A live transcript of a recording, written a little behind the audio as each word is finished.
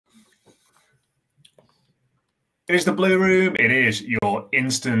It is the Blue Room. It is your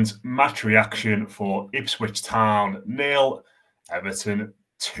instant match reaction for Ipswich Town 0, Everton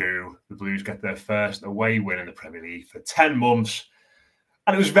 2. The Blues get their first away win in the Premier League for 10 months.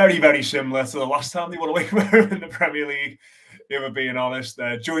 And it was very, very similar to the last time they won away in the Premier League, if we're being honest.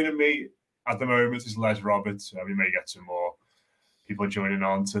 Joining me at the moment is Les Roberts. We may get some more people joining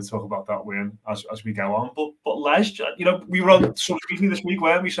on to talk about that win as we go on. But Les, we were on sort of speaking this week,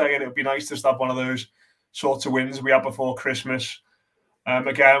 weren't we, saying it would be nice to start one of those sorts of wins we had before Christmas.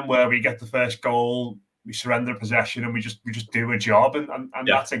 Again, where we get the first goal, we surrender possession, and we just do a job, and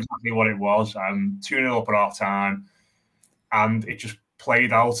that's exactly what it was. 2-0 up at half time, and it just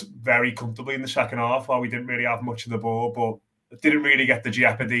played out very comfortably in the second half, while we didn't really have much of the ball, but it didn't really get the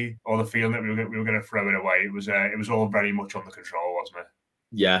jeopardy or the feeling that we were going to throw it away. It was all very much under control, wasn't it?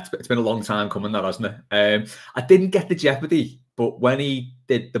 Yeah, it's been a long time coming, that, hasn't it? I didn't get the jeopardy, but when he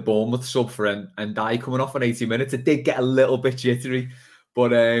did the Bournemouth sub for and I coming off on 80 minutes, it did get a little bit jittery. But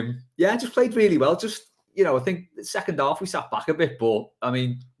just played really well. Just, I think the second half we sat back a bit, but I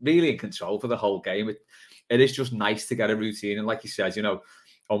mean, really in control for the whole game. It is just nice to get a routine. And like you said,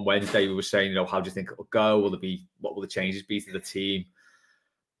 on Wednesday we were saying, how do you think it'll go? What will the changes be to the team?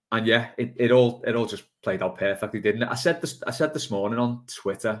 And yeah, it all just played out perfectly, didn't it? I said this morning on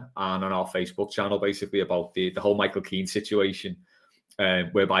Twitter and on our Facebook channel basically about the whole Michael Keane situation,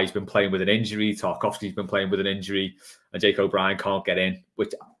 whereby he's been playing with an injury, Tarkowski's been playing with an injury, and Jake O'Brien can't get in,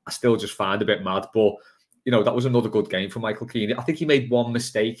 which I still just find a bit mad. But that was another good game for Michael Keane. I think he made one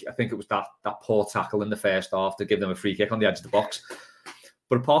mistake. I think it was that poor tackle in the first half to give them a free kick on the edge of the box.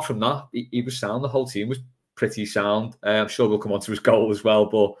 But apart from that, he was sound. The whole team was pretty sound. I'm sure we'll come on to his goal as well.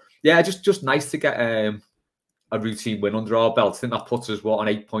 But yeah, just nice to get a routine win under our belt. I think that puts us on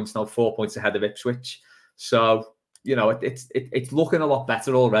 8 points now, 4 points ahead of Ipswich. So it's looking a lot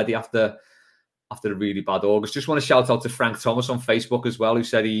better already after a really bad August. Just want to shout out to Frank Thomas on Facebook as well, who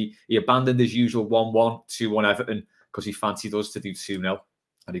said he abandoned his usual 1-1, 2-1 Everton because he fancied us to do 2-0,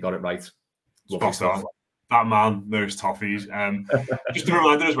 and he got it right. Spot on. That man, those toffees. Just a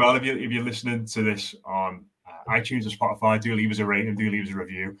reminder as well, if you're listening to this on iTunes or Spotify, do leave us a rating, do leave us a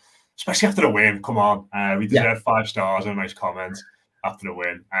review, especially after the win. Come on, we deserve 5 stars and a nice comment after the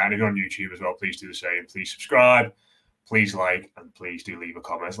win. And if you're on YouTube as well, please do the same. Please subscribe, please like, and please do leave a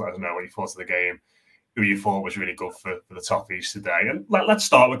comment. Let us know what you thought of the game, who you thought was really good for the toffees today. And let's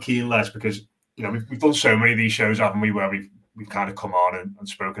start with Keane, Les, because we've done so many of these shows, haven't we, where we've kind of come on and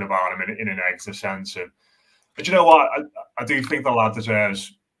spoken about him in a negative sense. But you know what? I do think the lad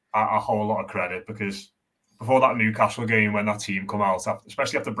deserves a whole lot of credit, because before that Newcastle game, when that team come out,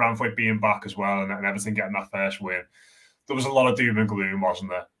 especially after Branthwaite being back as well and Everton getting that first win, there was a lot of doom and gloom,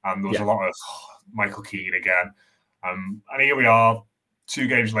 wasn't there? And there was a lot of Michael Keane again. And here we are, 2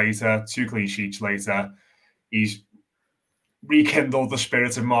 games later, 2 clean sheets later. He's rekindled the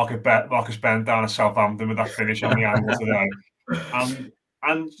spirit of Marcus Bent down at Southampton with that finish on the angle today.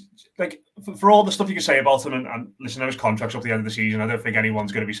 And like, for all the stuff you can say about him, and listen to his contracts up the end of the season, I don't think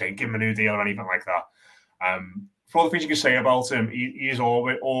anyone's going to be saying give him a new deal or anything like that. For all the things you can say about him, he is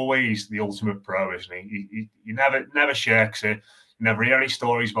always the ultimate pro, isn't he? He never shirks it. You never hear any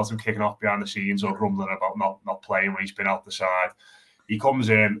stories about him kicking off behind the scenes or grumbling about not playing when he's been out the side. He comes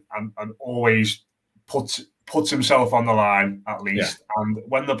in and always puts himself on the line, at least. Yeah. And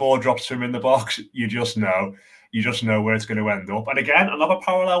when the ball drops to him in the box, you just know where it's going to end up. And again, another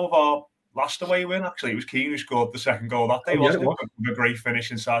parallel with our last away win, actually. It was Keane who scored the second goal that day, wasn't it? With a great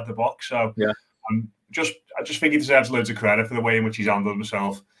finish inside the box. So I just think he deserves loads of credit for the way in which he's handled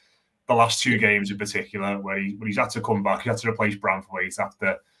himself the last 2 games in particular, where he's had to come back. He had to replace Branthwaite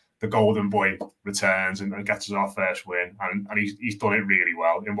after the Golden Boy returns and gets us our first win. And he's done it really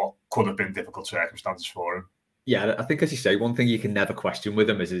well in what could have been difficult circumstances for him. Yeah, I think, as you say, one thing you can never question with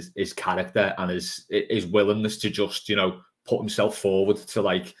him is his character and his willingness to just, put himself forward to,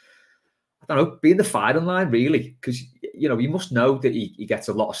 like, I don't know, be in the firing line, really. Because, he must know that he gets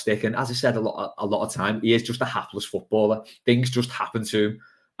a lot of stick. And as I said, a lot of time, he is just a hapless footballer. Things just happen to him.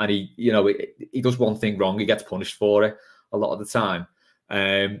 And he does one thing wrong, he gets punished for it a lot of the time.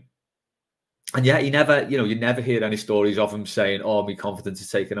 And yeah, you never hear any stories of him saying, "Oh, my confidence is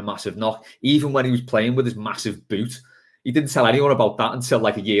taking a massive knock." Even when he was playing with his massive boot, he didn't tell anyone about that until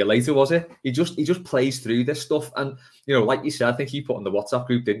like a year later, was it? He just plays through this stuff. And like you said, I think you put in the WhatsApp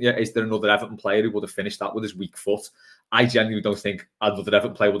group, didn't you? Is there another Everton player who would have finished that with his weak foot? I genuinely don't think another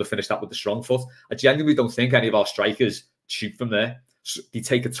Everton player would have finished that with the strong foot. I genuinely don't think any of our strikers shoot from there. So they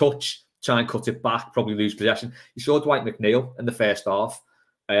take a touch, try and cut it back, probably lose possession. You saw Dwight McNeil in the first half.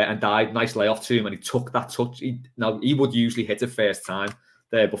 And died. Nice layoff to him, and he took that touch. He would usually hit it first time,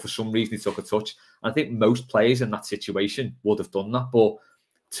 there, but for some reason he took a touch. And I think most players in that situation would have done that, but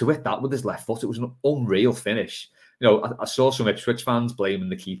to hit that with his left foot, it was an unreal finish. You know, I saw some Ipswich fans blaming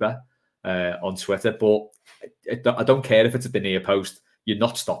the keeper on Twitter, but I don't care if it's at the near post. You're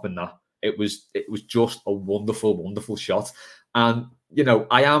not stopping that. It was just a wonderful, wonderful shot. And you know,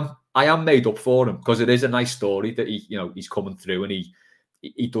 I am made up for him, because it is a nice story that he's coming through and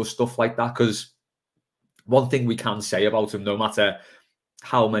he does stuff like that. Because one thing we can say about him, no matter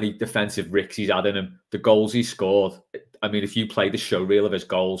how many defensive ricks he's had in him, the goals he scored. I mean, if you play the show reel of his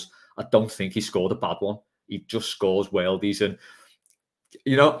goals, I don't think he scored a bad one. He just scores worldies. And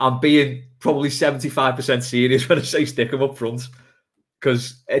you know, I'm being probably 75% serious when I say stick him up front,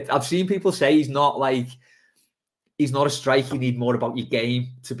 because I've seen people say he's not a striker. You need more about your game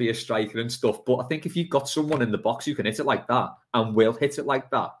to be a striker and stuff. But I think if you've got someone in the box who can hit it like that and will hit it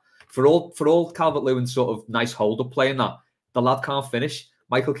like that, for all Calvert-Lewin's sort of nice hold-up playing that, the lad can't finish.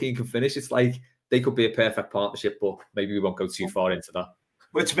 Michael Keane can finish. It's like they could be a perfect partnership, but maybe we won't go too far into that.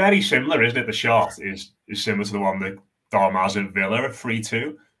 Well, it's very similar, isn't it? The shot is similar to the one that Dom has at Villa at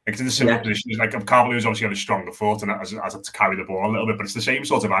 3-2. It's in a similar position. It's like Calvert-Lewin's obviously got a stronger foot and has to carry the ball a little bit, but it's the same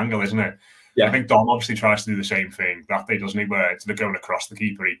sort of angle, isn't it? Yeah. I think Dom obviously tries to do the same thing that day, doesn't he? Where instead of going across the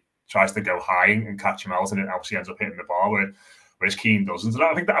keeper, he tries to go high and catch him out, and it obviously ends up hitting the bar, whereas Keane doesn't.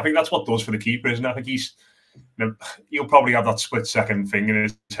 And I think that's what does for the keeper, isn't it? I think he'll probably have that split-second thing in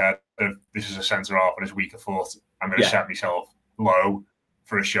his head of, this is a centre half and his weaker foot. I'm going to set myself low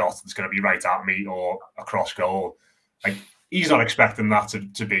for a shot that's going to be right at me or a cross goal. Like, he's not expecting that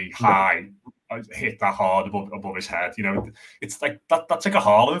to be high, hit that hard above his head. You know, it's like that's like a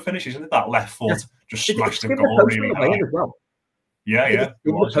Haaland finish, isn't it? That left foot just smashed the goal really high. Well. Yeah. It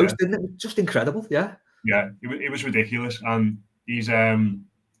was, post, didn't it? Just incredible. Yeah. It was ridiculous, and he's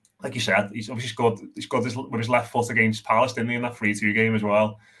like you said, he's obviously scored this with his left foot against Palace, didn't he, in that 3-2 game as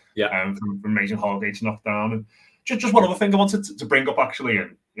well? Yeah. From Mason Holgate's knockdown. And just one other thing I wanted to bring up, actually,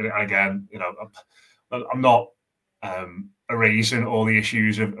 and again, I'm not erasing all the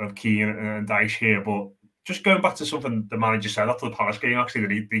issues of Keane and Dyche here, but just going back to something the manager said after the Palace game, actually,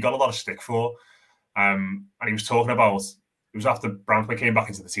 that he got a lot of stick for. And he was talking about, it was after Branthwaite came back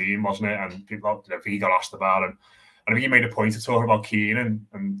into the team, wasn't it? And people, he got asked about him. And I think he made a point of talking about Keane and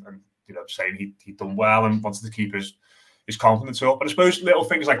saying he'd done well and wanted to keep his confidence up. And I suppose little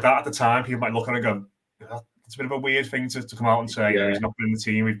things like that at the time, people might look at it and go, it's a bit of a weird thing to come out and say, he's not been in the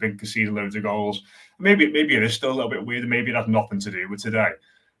team, we've been conceding loads of goals. Maybe it is still a little bit weird, and maybe it has nothing to do with today.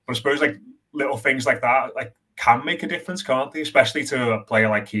 But I suppose like little things like that can make a difference, can't they? Especially to a player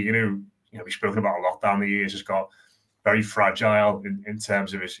like Keane, who we've spoken about a lot down the years, has got very fragile in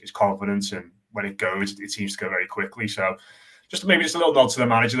terms of his confidence, and when it goes, it seems to go very quickly. So maybe just a little nod to the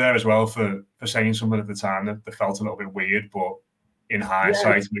manager there as well for saying something at the time that felt a little bit weird, but in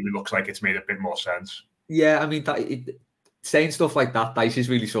hindsight, maybe looks like it's made a bit more sense. Yeah, I mean, saying stuff like that, Dyche is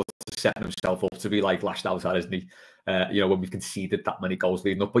really sort of setting himself up to be like lashed out at, isn't he? When we've conceded that many goals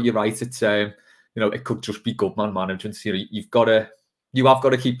leading up. But you're right, it's it could just be good man management. You have got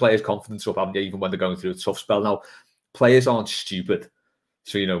to keep players' confidence up, haven't you, even when they're going through a tough spell. Now, players aren't stupid,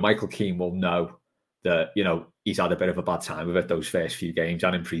 so Michael Keane will know that he's had a bit of a bad time with it those first few games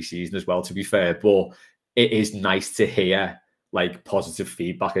and in pre-season as well, to be fair. But it is nice to hear like positive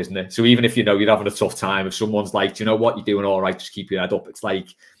feedback, isn't it? So even if you're having a tough time, if someone's like, you know what, you're doing all right, just keep your head up, it's like,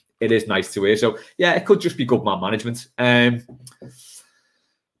 it is nice to hear. So yeah, it could just be good man management. Branthwaite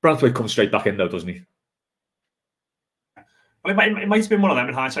comes straight back in though, doesn't he? Well, it might have been one of them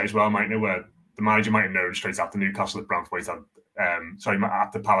in hindsight as well, mightn't it, where the manager might have known straight after Newcastle that Branthwaite had,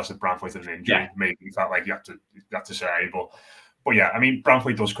 after Palace that Branthwaite had an injury. Yeah. Maybe he felt like you had to say, but yeah, I mean,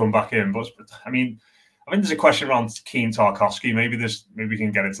 Branthwaite does come back in, but I mean, there's a question around Keane Tarkowski. Maybe we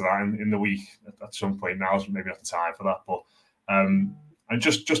can get into that in the week at some point. Now is maybe not the time for that, but and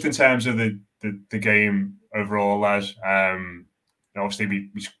just in terms of the game overall, Les, obviously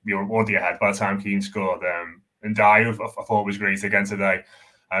we were already ahead by the time Keane scored. And Dyer, I thought was great again today.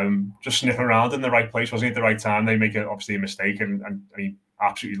 Just sniffing around in the right place, wasn't he, at the right time? They make obviously a mistake, and he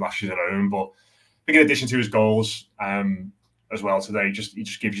absolutely lashes it home. But I think in addition to his goals as well today, he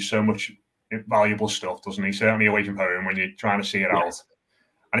just gives you so much valuable stuff, doesn't he? Certainly away from home when you're trying to see it out.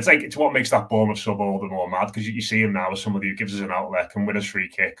 And it's what makes that Bournemouth sub all the more mad, because you see him now as somebody who gives us an outlet, can win a free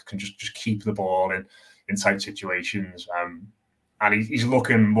kick, can just keep the ball in tight situations. And he's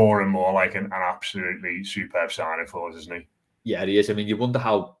looking more and more like an absolutely superb signing for us, isn't he? Yeah, he is. I mean, you wonder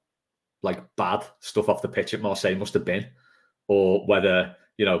how bad stuff off the pitch at Marseille must have been, or whether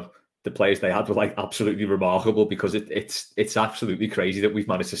the players they had were absolutely remarkable, because it's absolutely crazy that we've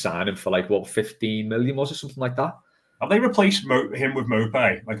managed to sign him for 15 million, was it, something like that? Have they replaced him with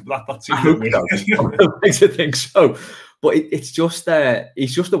Mopé? Like that seems I hope so. I think so. But it's just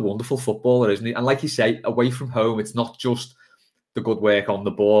he's just a wonderful footballer, isn't he? And like you say, away from home, it's not just the good work on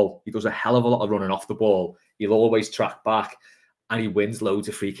the ball. He does a hell of a lot of running off the ball. He'll always track back, and he wins loads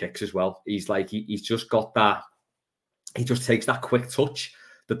of free kicks as well. He's like he's just got that. He just takes that quick touch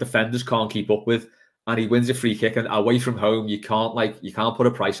that defenders can't keep up with, and he wins a free kick. And away from home, you can't put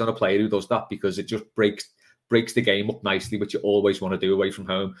a price on a player who does that, because it just breaks the game up nicely, which you always want to do away from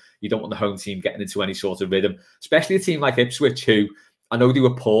home. You don't want the home team getting into any sort of rhythm, especially a team like Ipswich, who I know they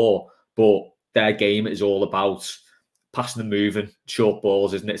were poor, but their game is all about passing and moving, short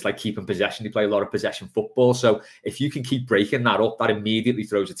balls, isn't it? It's like keeping possession. They play a lot of possession football. So if you can keep breaking that up, that immediately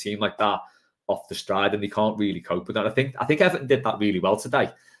throws a team like that off the stride, and they can't really cope with that. I think Everton did that really well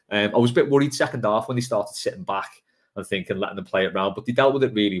today. I was a bit worried second half when they started sitting back and thinking, letting them play it round, but they dealt with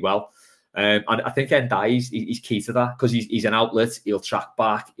it really well. And I think Ndai, he's key to that, because he's an outlet. He'll track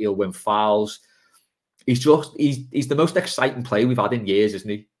back. He'll win fouls. He's the most exciting player we've had in years, isn't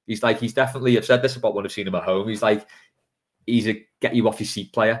he? He's definitely, I've said this about when I've seen him at home. He's a get you off your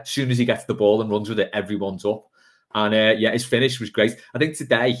seat player. As soon as he gets the ball and runs with it, everyone's up. And his finish was great. I think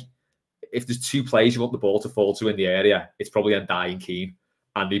today, if there's two players you want the ball to fall to in the area, it's probably Ndai and Keane.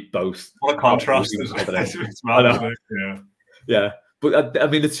 And they both. What a contrast. It's mad, yeah. But I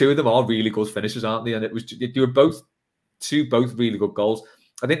mean, the two of them are really good finishers, aren't they? And they were both really good goals.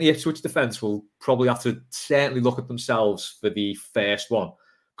 I think the Ipswich defence will probably have to certainly look at themselves for the first one,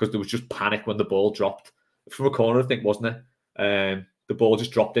 because there was just panic when the ball dropped from a corner, I think, wasn't it? The ball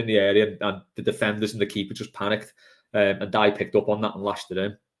just dropped in the area, and the defenders and the keeper just panicked. And Dye picked up on that and lashed it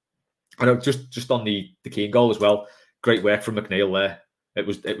in. I know, just on the Keane goal as well. Great work from McNeil there. It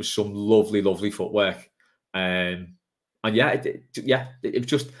was some lovely footwork. And it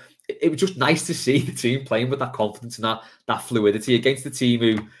was just nice to see the team playing with that confidence and that fluidity against the team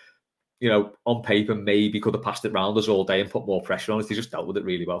who, on paper maybe could have passed it round us all day and put more pressure on us. They just dealt with it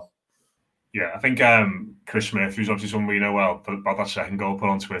really well. Yeah, I think Chris Smith, who's obviously someone we know well, about that second goal put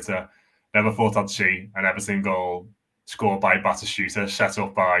on Twitter, never thought I'd see an Everton goal scored by Batistuta, set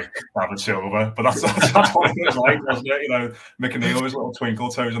up by David Silva. But that's what it was like, wasn't it? McNeil was little twinkle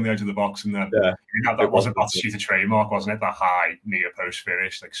toes on the edge of the box, and then that was a Batistuta trademark, wasn't it? That high near post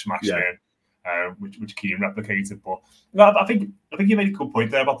finish, smashed in, which Keane replicated. But I think you made a good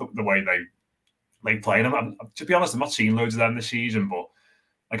point there about the way they play. And to be honest, I've not seen loads of them this season, but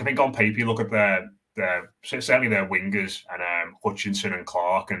I think on paper you look at their certainly their wingers and Hutchinson and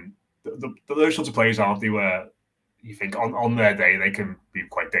Clark, and those sorts of players, aren't they, where you think on their day they can be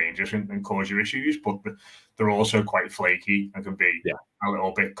quite dangerous and cause you issues, but they're also quite flaky and can be a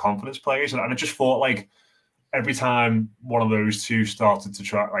little bit confidence players. And I just thought, every time one of those two started to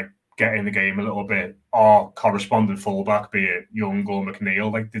try get in the game a little bit, our corresponding fullback, be it Young or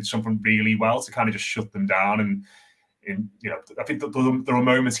McNeil, did something really well to kind of just shut them down. And I think there were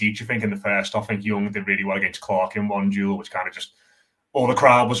moments each. I think in the first, I think Young did really well against Clark in one duel, which kind of just all the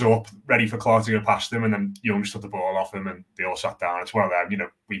crowd was up, ready for Clark to go past him, and then Young just took the ball off him, and they all sat down. It's one of them,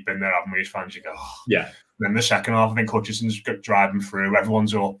 we've been there, haven't we, as fans? You go, And then the second half, I think Hutchinson's driving through,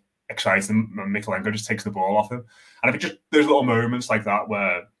 everyone's up, excited, and Mikalenko just takes the ball off him. And I think just those little moments like that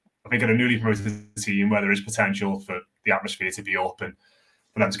where I think in a newly promoted team where there is potential for the atmosphere to be up and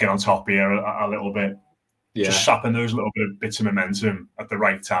for them to get on top here a little bit, just sapping those little bits of momentum at the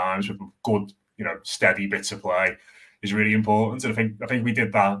right times with good, steady bits of play is really important. And I think we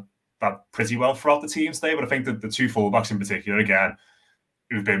did that pretty well throughout the team today. But I think that the two fullbacks in particular, again,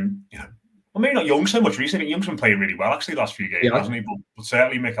 who've been, maybe not Young so much recently. Young's been playing really well actually the last few games, hasn't he? But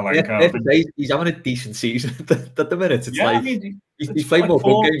certainly Mikalenko. He's having a decent season at the minute. It's he's played more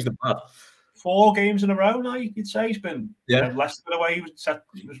good games than bad. 4 games in a row now, you could say. He's been Leicester away.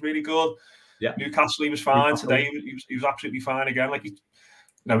 He was really good. Yeah, Newcastle, he was fine today. He was absolutely fine again.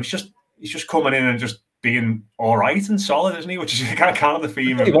 He's just coming in and just being all right and solid, isn't he? Which is kind of the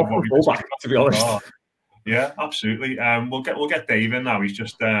theme of what we back, to be honest. Yeah, absolutely. We'll get Dave in now. He's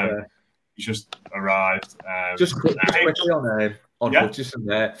just arrived. Just quickly on Hutchison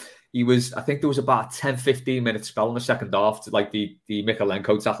there. He was, I think there was about a 10-15 minute spell in the second half, to the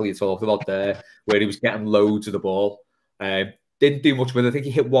Mikalenko tackle you talked about there, where he was getting loads of the ball. Didn't do much with it. I think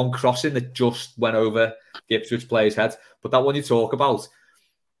he hit one crossing that just went over the Ipswich player's head. But that one you talk about,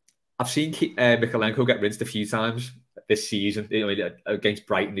 I've seen Mikalenko get rinsed a few times this season. Against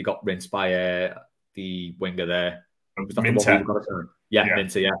Brighton, he got rinsed by the winger there. Minter.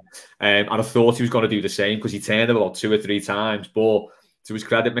 Minter, and I thought he was going to do the same because he turned him about 2 or 3 times. But to his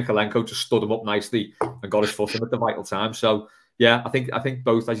credit, Mikalenko just stood him up nicely and got his foot in at the vital time. So, I think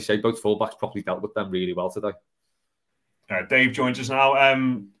both, as you say, both fullbacks probably dealt with them really well today. Dave joins us now.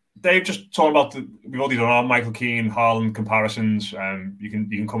 Dave, just talking about we've already done our Michael Keane, Haaland comparisons. You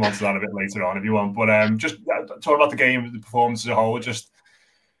can come on to that a bit later on if you want. But just talking about the game, the performance as a whole, just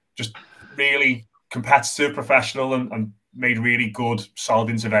really competitive, professional, and made really good, solid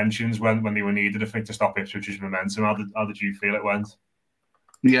interventions when they were needed, I think, to stop Ipswich's momentum. How did you feel it went?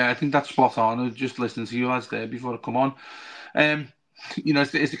 Yeah, I think that's spot on. I was just listening to you guys there before I come on.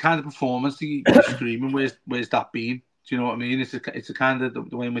 It's the kind of performance that you're screaming, where's that been? Do you know what I mean? It's a kind of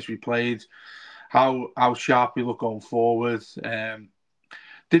the way in which we played, how sharp we look going forward.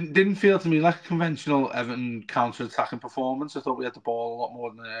 Didn't feel to me like a conventional Everton counter-attacking performance. I thought we had the ball a lot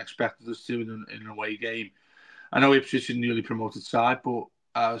more than I expected us to in an away game. I know Ipswich is a newly promoted side, but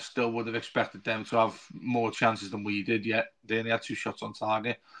I still would have expected them to have more chances than we did. Yet they only had 2 shots on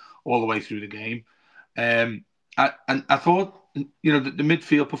target all the way through the game. And I thought, the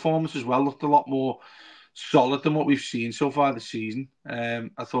midfield performance as well looked a lot more solid than what we've seen so far this season.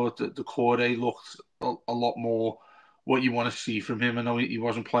 I thought that the Corey looked a lot more what you want to see from him. I know he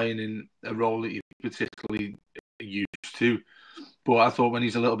wasn't playing in a role that you particularly used to, but I thought when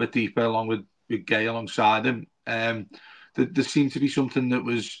he's a little bit deeper, along with Gay alongside him, there seemed to be something that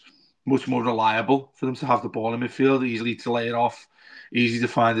was much more reliable for them to have the ball in midfield, easily to lay it off, easy to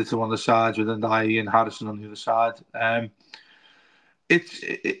find it to on the sides with Ndiaye and Harrison on the other side.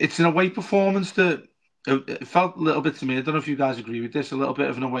 It's an away performance that it felt a little bit to me. I don't know if you guys agree with this. A little bit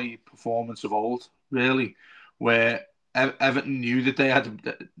of an away performance of old, really, where Everton knew that they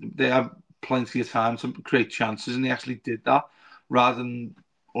had plenty of time to create chances, and they actually did that. Rather than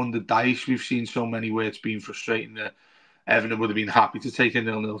under Dyche, we've seen so many where it's been frustrating that Everton would have been happy to take a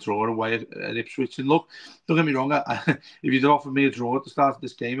 0-0 draw away at Ipswich. And look, don't get me wrong. If you'd offered me a draw at the start of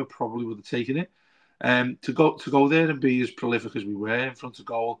this game, I probably would have taken it. To go there and be as prolific as we were in front of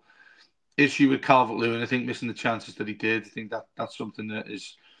goal. Issue with Calvert-Lewin, I think missing the chances that he did. I think that's something that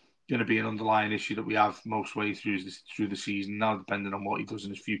is going to be an underlying issue that we have most way through the season now, depending on what he does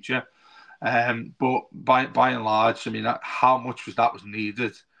in his future. But by and large, I mean, how much was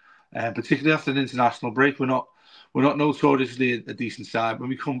needed, particularly after an international break. We're not notoriously a decent side when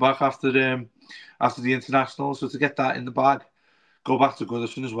we come back after the international. So to get that in the bag, go back to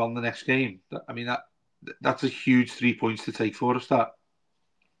Goodison as well in the next game. That's a huge 3 points to take for us.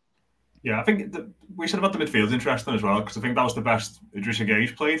 Yeah, I think we said about the midfield interesting as well, because I think that was the best Idrissa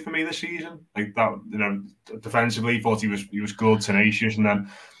Gueye played for me this season. Like that, defensively, thought he was good, tenacious, and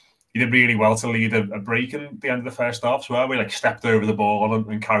then he did really well to lead a break in the end of the first half. So we stepped over the ball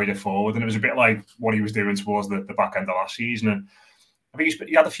and carried it forward, and it was a bit like what he was doing towards the back end of last season. And I think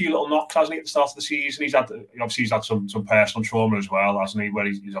he had a few little knocks, hasn't he, at the start of the season? He's had some personal trauma as well, hasn't he? Where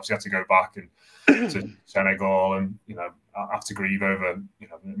he's obviously had to go back to Senegal and have to grieve over an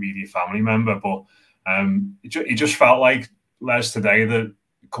immediate family member. But it just felt like Les today that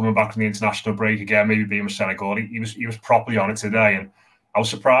coming back from the international break again, maybe being with Senegal, he was properly on it today, and I was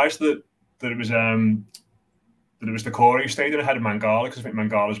surprised that it was the Corey who stayed in ahead of Mangala, because I think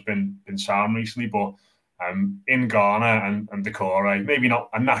Mangala's been sound recently, but. In Ghana and Decore, maybe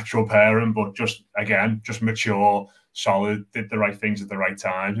not a natural pairing, but just mature, solid, did the right things at the right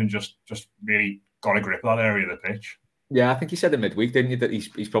times, and just really got a grip of that area of the pitch. Yeah, I think he said in midweek, didn't he, that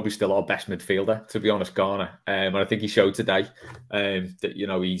he's probably still our best midfielder, to be honest, Ghana. And I think he showed today that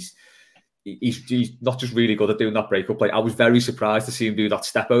he's not just really good at doing that breakup play. I was very surprised to see him do that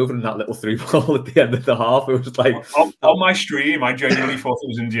step over and that little through ball at the end of the half. It was like on my stream, I genuinely thought it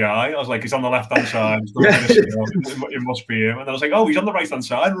was Ndiaye. I was like, he's on the left hand side. It must be him. And I was like, oh, he's on the right hand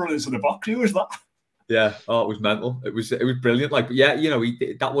side, running into the box. Who is that? Yeah, it was mental. It was brilliant.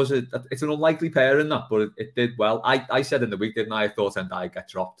 It's an unlikely pair in that, but it did well. I said in the week, didn't I? I thought Ndiaye get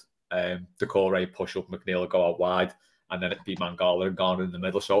dropped. Decore push up, McNeil go out wide, and then it'd be Mangala and Garner in the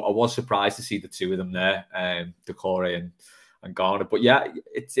middle. So I was surprised to see the two of them there, Decore and Garner. But yeah,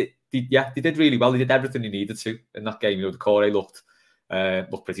 they did really well. They did everything they needed to in that game. Decore looked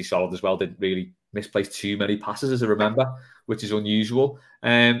pretty solid as well. Didn't really misplace too many passes, as I remember, which is unusual.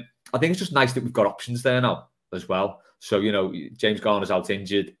 I think it's just nice that we've got options there now as well. So, James Garner's out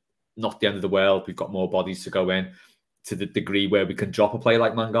injured, not the end of the world. We've got more bodies to go in to the degree where we can drop a player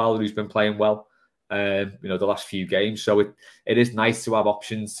like Mangala, who's been playing well, the last few games. So it is nice to have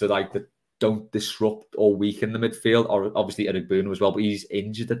options to that don't disrupt or weaken the midfield, or obviously Eric Bruno as well, but he's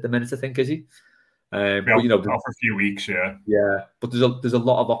injured at the minute, I think, is he? But for a few weeks, yeah. Yeah, but there's a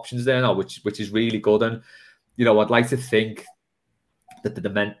lot of options there now, which is really good. And, I'd like to think that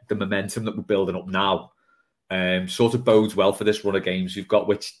the momentum that we're building up now sort of bodes well for this run of games we've got,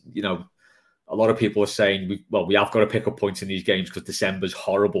 which, a lot of people are saying, we have got to pick up points in these games because December's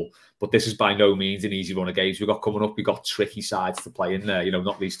horrible. But this is by no means an easy run of games we've got coming up. We've got tricky sides to play in there,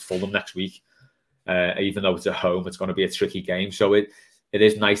 not least Fulham next week. Even though it's at home, it's going to be a tricky game. So it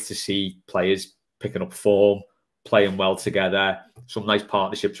is nice to see players picking up form, playing well together, some nice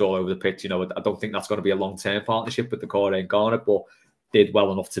partnerships all over the pitch. I don't think that's going to be a long-term partnership with the Corey and Garner, but did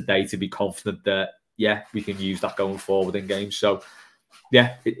well enough today to be confident that, we can use that going forward in games. So,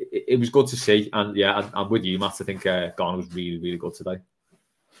 it was good to see. And, I'm with you, Matt. I think Garner was really, really good today.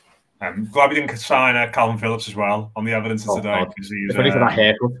 I'm glad we didn't sign Calvin Phillips as well on the evidence of today. If only for that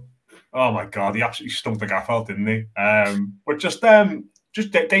haircut. Oh, my God. He absolutely stunk the gaff out, didn't he? But just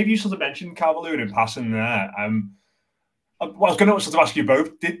Dave used to mention Calvert-Lewin in passing there. I was going to ask you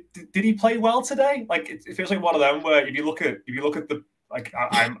both. Did he play well today? Like it feels like one of them where if you look at the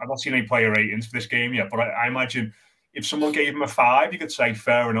I've not seen any player ratings for this game yet, but I imagine if someone gave him a 5, you could say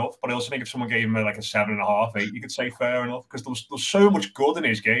fair enough. But I also think if someone gave him a 7.5, 8, you could say fair enough because there was so much good in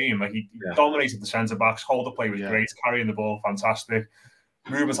his game. Like he dominated the centre backs, hold the play was great, carrying the ball fantastic,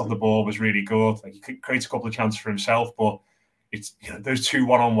 movement of the ball was really good. Like he creates a couple of chances for himself, but it's those 2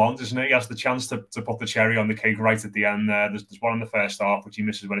 one-on-ones, isn't it? He has the chance to put the cherry on the cake right at the end there. There's one in the first half which he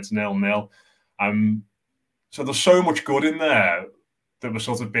misses when it's 0-0. So there's so much good in there that was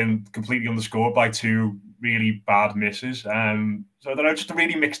sort of been completely underscored by 2 really bad misses. So I don't know, just a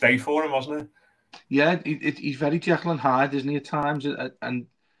really mixed day for him, wasn't it? Yeah, he's very Jekyll and Hyde, isn't he, at times? And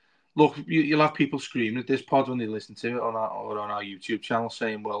look, you'll have people screaming at this pod when they listen to it on our YouTube channel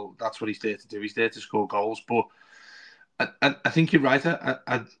saying, well, that's what he's there to do. He's there to score goals. But I think you're right.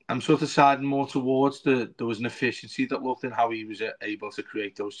 I'm sort of siding more towards there was an efficiency that looked in how he was able to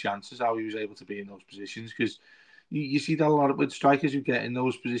create those chances, how he was able to be in those positions. Because you see that a lot with strikers who get in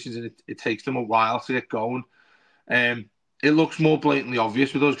those positions and it takes them a while to get going. It looks more blatantly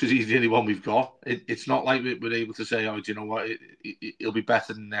obvious with us because he's the only one we've got. It's not like we're able to say, oh, do you know what? He'll be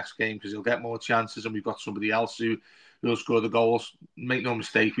better than the next game because he'll get more chances and we've got somebody else who'll score the goals. Make no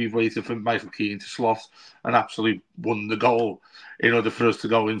mistake, we've waited for Michael Keane to slot and absolutely won the goal in order for us to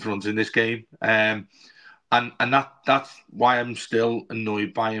go in front in this game. And that's why I'm still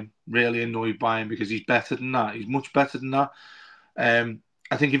annoyed by him, really annoyed by him because he's better than that. He's much better than that.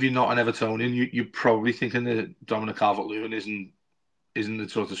 I think if you're not an Evertonian, you're probably thinking that Dominic Calvert-Lewin isn't the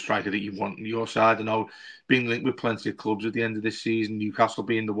sort of striker that you want on your side. I know being linked with plenty of clubs at the end of this season, Newcastle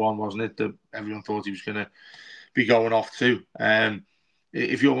being the one, wasn't it, that everyone thought he was going to be going off to.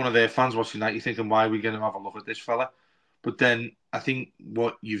 If you're one of their fans watching that, you're thinking, why are we going to have a look at this fella? But then I think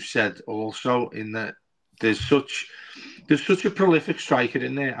what you've said also in that there's such a prolific striker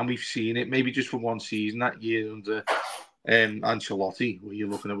in there, and we've seen it maybe just for one season that year under Ancelotti, where you're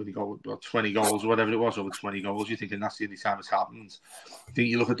looking at when he got 20 goals or whatever it was, over 20 goals, you're thinking that's the only time it's happened. I think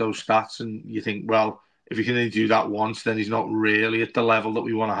you look at those stats and you think, well, if he can only do that once, then he's not really at the level that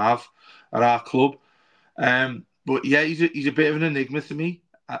we want to have at our club. But yeah, he's a bit of an enigma to me.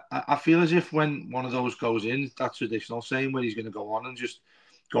 I feel as if when one of those goes in, that traditional saying where he's going to go on and just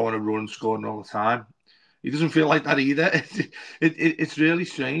go on a run, scoring all the time. He doesn't feel like that either. It's really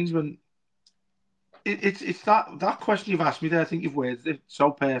strange when it's that question you've asked me there. I think you've worded it so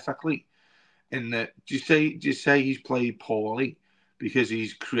perfectly. In that, do you say he's played poorly because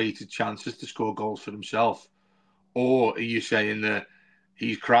he's created chances to score goals for himself, or are you saying that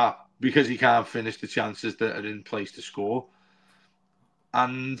he's crap because he can't finish the chances that are in place to score?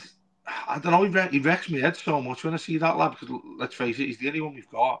 And I don't know, he wrecks my head so much when I see that lad because let's face it, he's the only one we've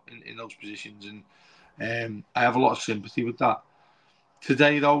got in those positions, and I have a lot of sympathy with that.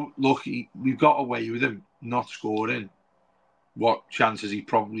 Today, though, look, we've got away with him not scoring what chances he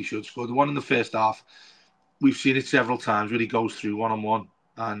probably should score. The one in the first half, we've seen it several times where he goes through one-on-one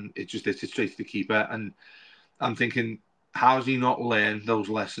and it just hits it straight to the keeper. And I'm thinking, how's he not learned those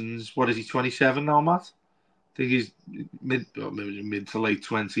lessons? What is he, 27 now, Matt? I think he's mid to late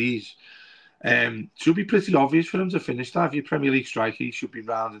 20s. Should be pretty obvious for him to finish that. If you're Premier League striker, he should be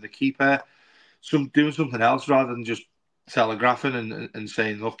rounding the keeper, doing something else rather than just telegraphing and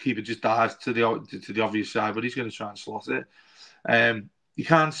saying, look, keeper just dives to the obvious side, but he's going to try and slot it. You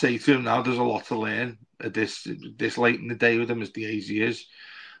can't say to him now there's a lot to learn at this late in the day with him as the age he is.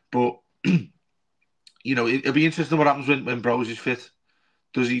 But it'll be interesting what happens when Bros is fit.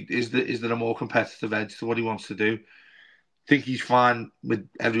 Is there a more competitive edge to what he wants to do? I think he's fine with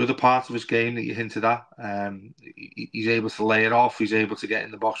every other part of his game that you hinted at. He's able to lay it off. He's able to get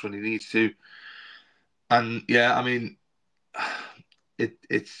in the box when he needs to. And yeah, I mean,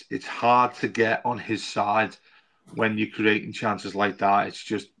 it's hard to get on his side when you're creating chances like that. It's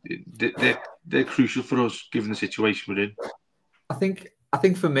just they're crucial for us given the situation we're in. I think I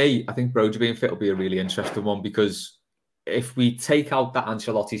think for me, I think Broja being fit will be a really interesting one, because if we take out that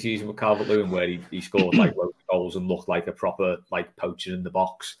Ancelotti season with Calvert-Lewin where he scored like loads of goals and looked like a proper like poacher in the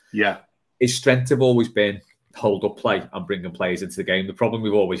box, his strengths have always been hold up play and bringing players into the game. The problem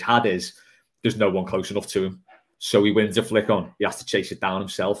we've always had is there's no one close enough to him, so he wins a flick on. He has to chase it down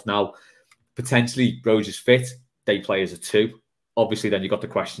himself. Now, potentially Broja's fit. They play as a 2. Obviously, then you've got the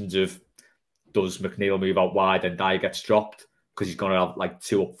questions of, does McNeil move out wide and Dye gets dropped because he's going to have like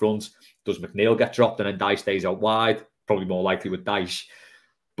 2 up front? Does McNeil get dropped and then Dye stays out wide? Probably more likely with Dyche.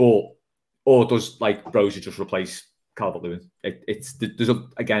 Or does like Broja just replace Calvert-Lewin?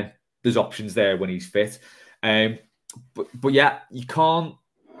 There's options there when he's fit. But yeah, you can't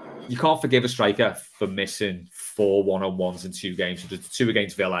forgive a striker for missing 4 one-on-ones in 2 games. So there's the 2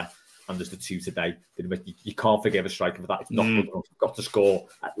 against Villa and there's the 2 today. You can't forgive a striker for that. It's not good enough. You've got to score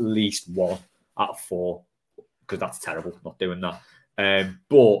at least 1 out of 4, because that's terrible not doing that.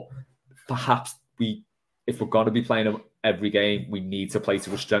 But perhaps if we're going to be playing him every game, we need to play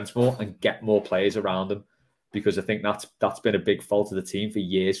to his strengths more and get more players around him, because I think that's been a big fault of the team for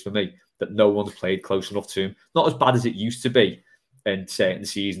years for me, that no one's played close enough to him. Not as bad as it used to be in certain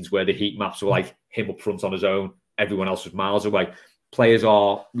seasons where the heat maps were like him up front on his own, everyone else was miles away.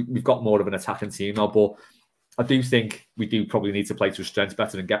 We've got more of an attacking team now, but I do think we do probably need to play to his strengths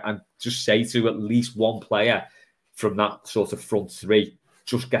better and just say to at least one player from that sort of front 3,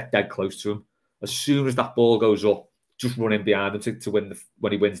 just get dead close to him. As soon as that ball goes up, just run in behind him to win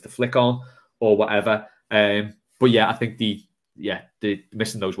when he wins the flick on or whatever. But yeah, I think the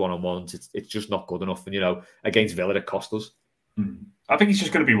missing those one-on-ones, it's just not good enough. And against Villa, it cost us. I think he's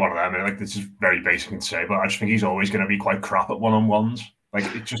just going to be one of them. And, this is very basic to say, but I just think he's always going to be quite crap at one-on-ones.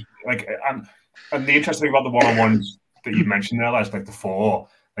 It just and the interesting thing about the one-on-ones that you mentioned there, like the 4,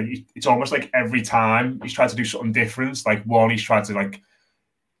 it's almost like every time he's tried to do something different. Like one, he's tried to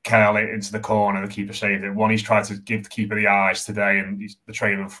curl it into the corner, the keeper saved it. One, he's tried to give the keeper the eyes today, and he's the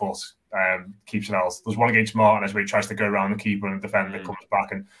trailing foot keeps it out. There's one against Martinez where he tries to go around the keeper and the defender comes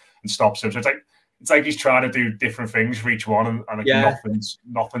back and stops him. So it's like he's trying to do different things for each one, and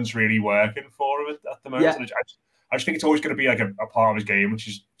nothing's really working for him at the moment. Yeah. I just think it's always going to be like a part of his game, which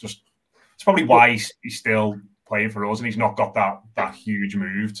is just, it's probably why he's still playing for us, and he's not got that huge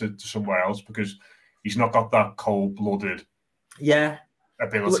move to somewhere else, because he's not got that cold-blooded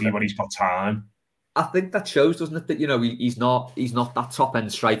ability when he's got time. I think that shows, doesn't it, that he's not that top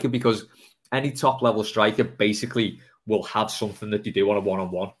end striker, because any top level striker basically will have something that you do on a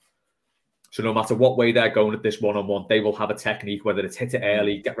one-on-one. So no matter what way they're going at this one-on-one, they will have a technique, whether it's hit it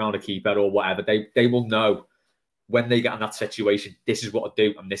early, get round a keeper or whatever. They will know when they get in that situation, this is what I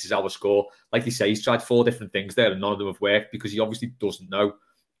do and this is our score. Like you say, he's tried 4 different things there and none of them have worked, because he obviously doesn't know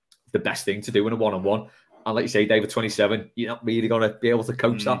the best thing to do in a one-on-one. And like you say, David, 27, you're not really going to be able to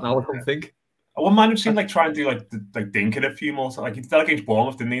coach that now, I don't think. I wouldn't mind him seem try and do dink it a few more times. He did that against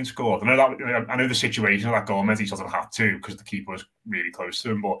Bournemouth, didn't he, and scored. I know the situation of that goal meant he sort of had to, because the keeper was really close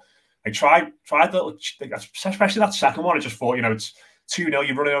to him. But tried that, especially that second one. I just thought, it's 2-0,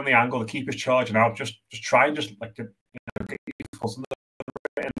 you're running on the angle, the keeper's charging out. Just try and get your foot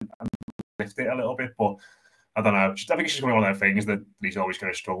in and lift it a little bit. But I don't know. I think it's just going to be one of those things that he's always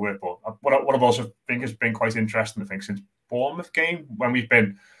going to struggle with. But what I've also think has been quite interesting, I think, since Bournemouth game,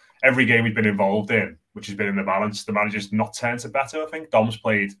 when every game we've been involved in, which has been in the balance, the manager's not turned to better, I think. Dom's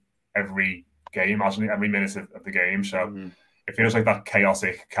played every game, hasn't he? Every minute of the game. So it feels like that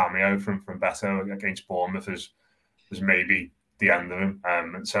chaotic cameo from Beto against Bournemouth is maybe the end of him.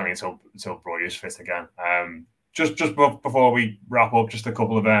 And certainly until Broja's fit again. Just before we wrap up, just a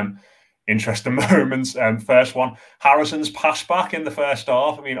couple of interesting moments. First one, Harrison's pass back in the first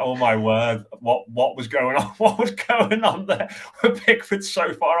half. I mean, oh my word, what was going on? What was going on there? Pickford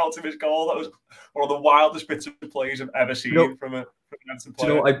so far out of his goal. That was one of the wildest bits of plays I've ever seen from a defensive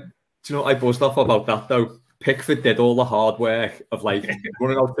player. Do you know what I buzzed off about that though? Pickford did all the hard work of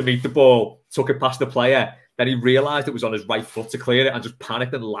running out to meet the ball, took it past the player. Then he realised it was on his right foot to clear it and just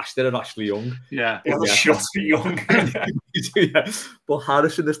panicked and lashed it at Ashley Young. Yeah, it was a shot at Young. Yeah. But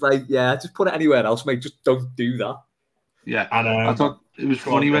Harrison is just put it anywhere else, mate. Just don't do that. Yeah, and I thought it was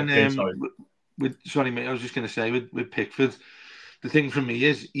funny when sorry, mate. I was just going to say with Pickford, the thing for me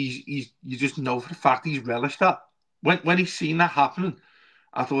is you just know for the fact he's relished that. When he's seen that happening,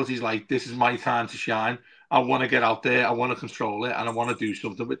 I thought he's like, this is my time to shine. I want to get out there. I want to control it, and I want to do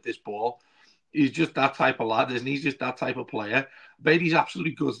something with this ball. He's just that type of lad, isn't he? He's just that type of player. I bet he's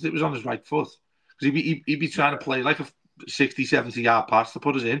absolutely good. It was on his right foot. Because he'd be trying to play like a 60, 70-yard pass to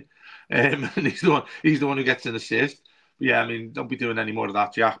put us in. And he's the one who gets an assist. But yeah, I mean, don't be doing any more of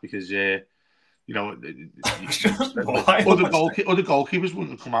that, Jack, because You know, Why? other goalkeepers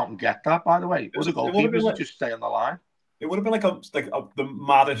wouldn't come out and get that. By the way, other goalkeepers would just stay on the line. It would have been like the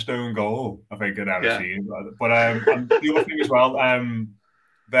maddest own goal I think I'd ever seen. But and the other thing as well,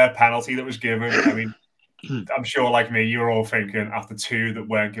 their penalty that was given. I mean, I'm sure, like me, you're all thinking after two that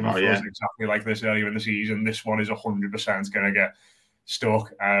weren't given for us exactly like this earlier in the season, this one is 100% going to get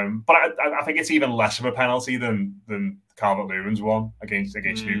stuck. But I think it's even less of a penalty than Calvert-Lewin's one against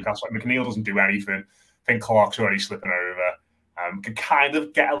Newcastle. Like, McNeil doesn't do anything. I think Clark's already slipping over. Could kind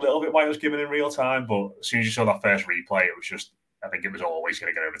of get a little bit why it was given in real time, but as soon as you saw that first replay, it was just, I think it was always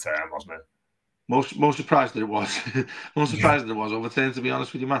going to get overturned, wasn't it? Most surprised that it was. Most surprised that it was overturned, to be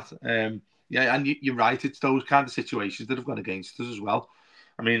honest with you, Matt. Yeah, and you're right. It's those kind of situations that have gone against us as well.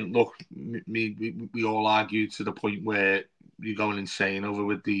 I mean, look, we all argued to the point where you're going insane over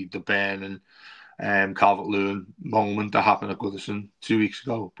with the Burn and Calvert-Lewin moment that happened at Goodison 2 weeks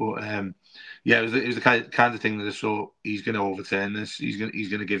ago. But yeah, it was the kind of thing that I saw. He's going to overturn this. He's going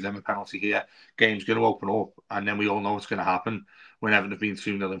to give them a penalty here. Game's going to open up, and then we all know what's going to happen when Everton have been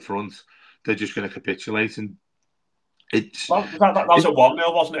 2-0 in front. They're just going to capitulate, and it's that was a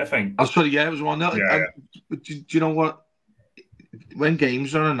 1-0, wasn't it? I think. I'm sorry, yeah, it was 1-0. Yeah. But do you know what? When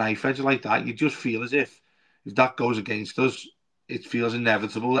games are on a knife edge like that, you just feel as if that goes against us, it feels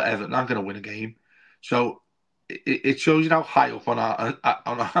inevitable that Everton aren't going to win a game. So it shows you how high up on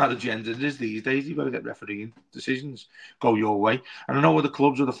our agenda it is these days. You've got to get refereeing decisions go your way. And I know other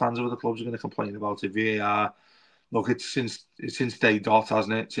clubs or the fans of other clubs are going to complain about it. VAR. Look, it's since day dot,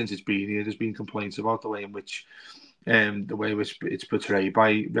 hasn't it? Since it's been here, there's been complaints about the way in which it's portrayed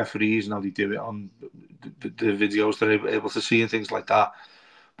by referees and how they do it on the videos that they're able to see and things like that.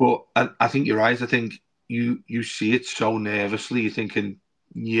 But I think you're right. I think you see it so nervously. You're thinking,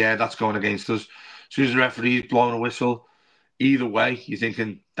 yeah, that's going against us. As soon as the referee's blowing a whistle, either way, you're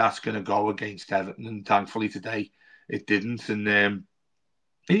thinking that's going to go against Everton. And thankfully today it didn't. And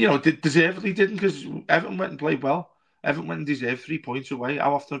you know, deservedly didn't, because Everton went and played well. Everton went and deserved 3 points away.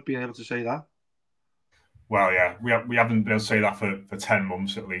 How often have you been able to say that? Well, yeah, we haven't been able to say that for 10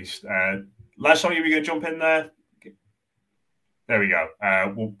 months at least. Les, sorry, are we going to jump in there? There we go.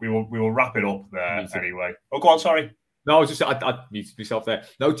 We will wrap it up there anyway. Oh, go on, sorry. No, I was just I muted myself there.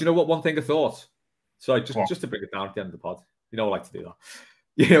 No, do you know what one thing I thought? Sorry, just to bring it down at the end of the pod. You know I like to do that.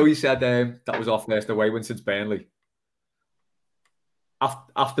 You know, he said that was our first away win since Burnley.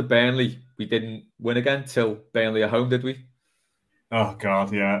 After Burnley, we didn't win again till Burnley at home, did we? Oh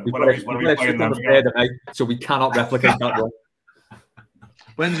God, yeah. When are we playing them again? So we cannot replicate that run.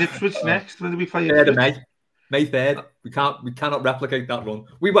 When's Ipswich next? When do we play? 3rd of May. May 3rd. We cannot replicate that run.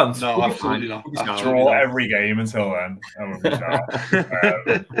 We won't. No, absolutely not. Draw every game until then.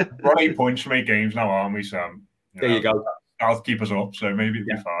 We're on 8 points from 8 games now, aren't we, Sam? There you go. That'll keep us up, so maybe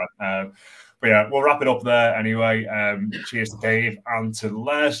it'll be fine. But yeah, we'll wrap it up there anyway. Cheers to Dave and to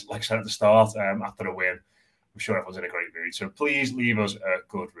Les. Like I said at the start, after a win, I'm sure everyone's in a great mood. So please leave us a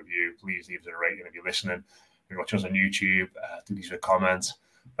good review. Please leave us a rating if you're listening. If you're watching us on YouTube, do leave us a comment.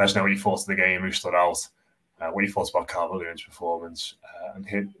 Let us know what you thought of the game, who stood out, what you thought about Calvert-Lewin's performance, and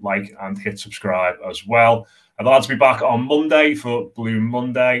hit like and hit subscribe as well. And the lads will be back on Monday for Blue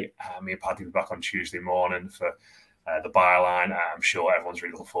Monday. Me and Paddy will be back on Tuesday morning for the byline. I'm sure everyone's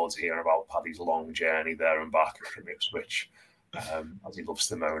really looking forward to hearing about Paddy's long journey there and back from Ipswich, as he loves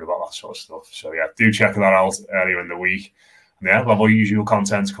to moan about that sort of stuff. So yeah, do check that out earlier in the week. And yeah, we'll have all usual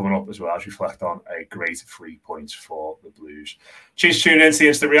content coming up as well as reflect on a great 3 points for the Blues. Cheers for tuning in to the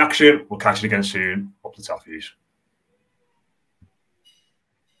Instant Reaction. We'll catch you again soon. Up the Toffees.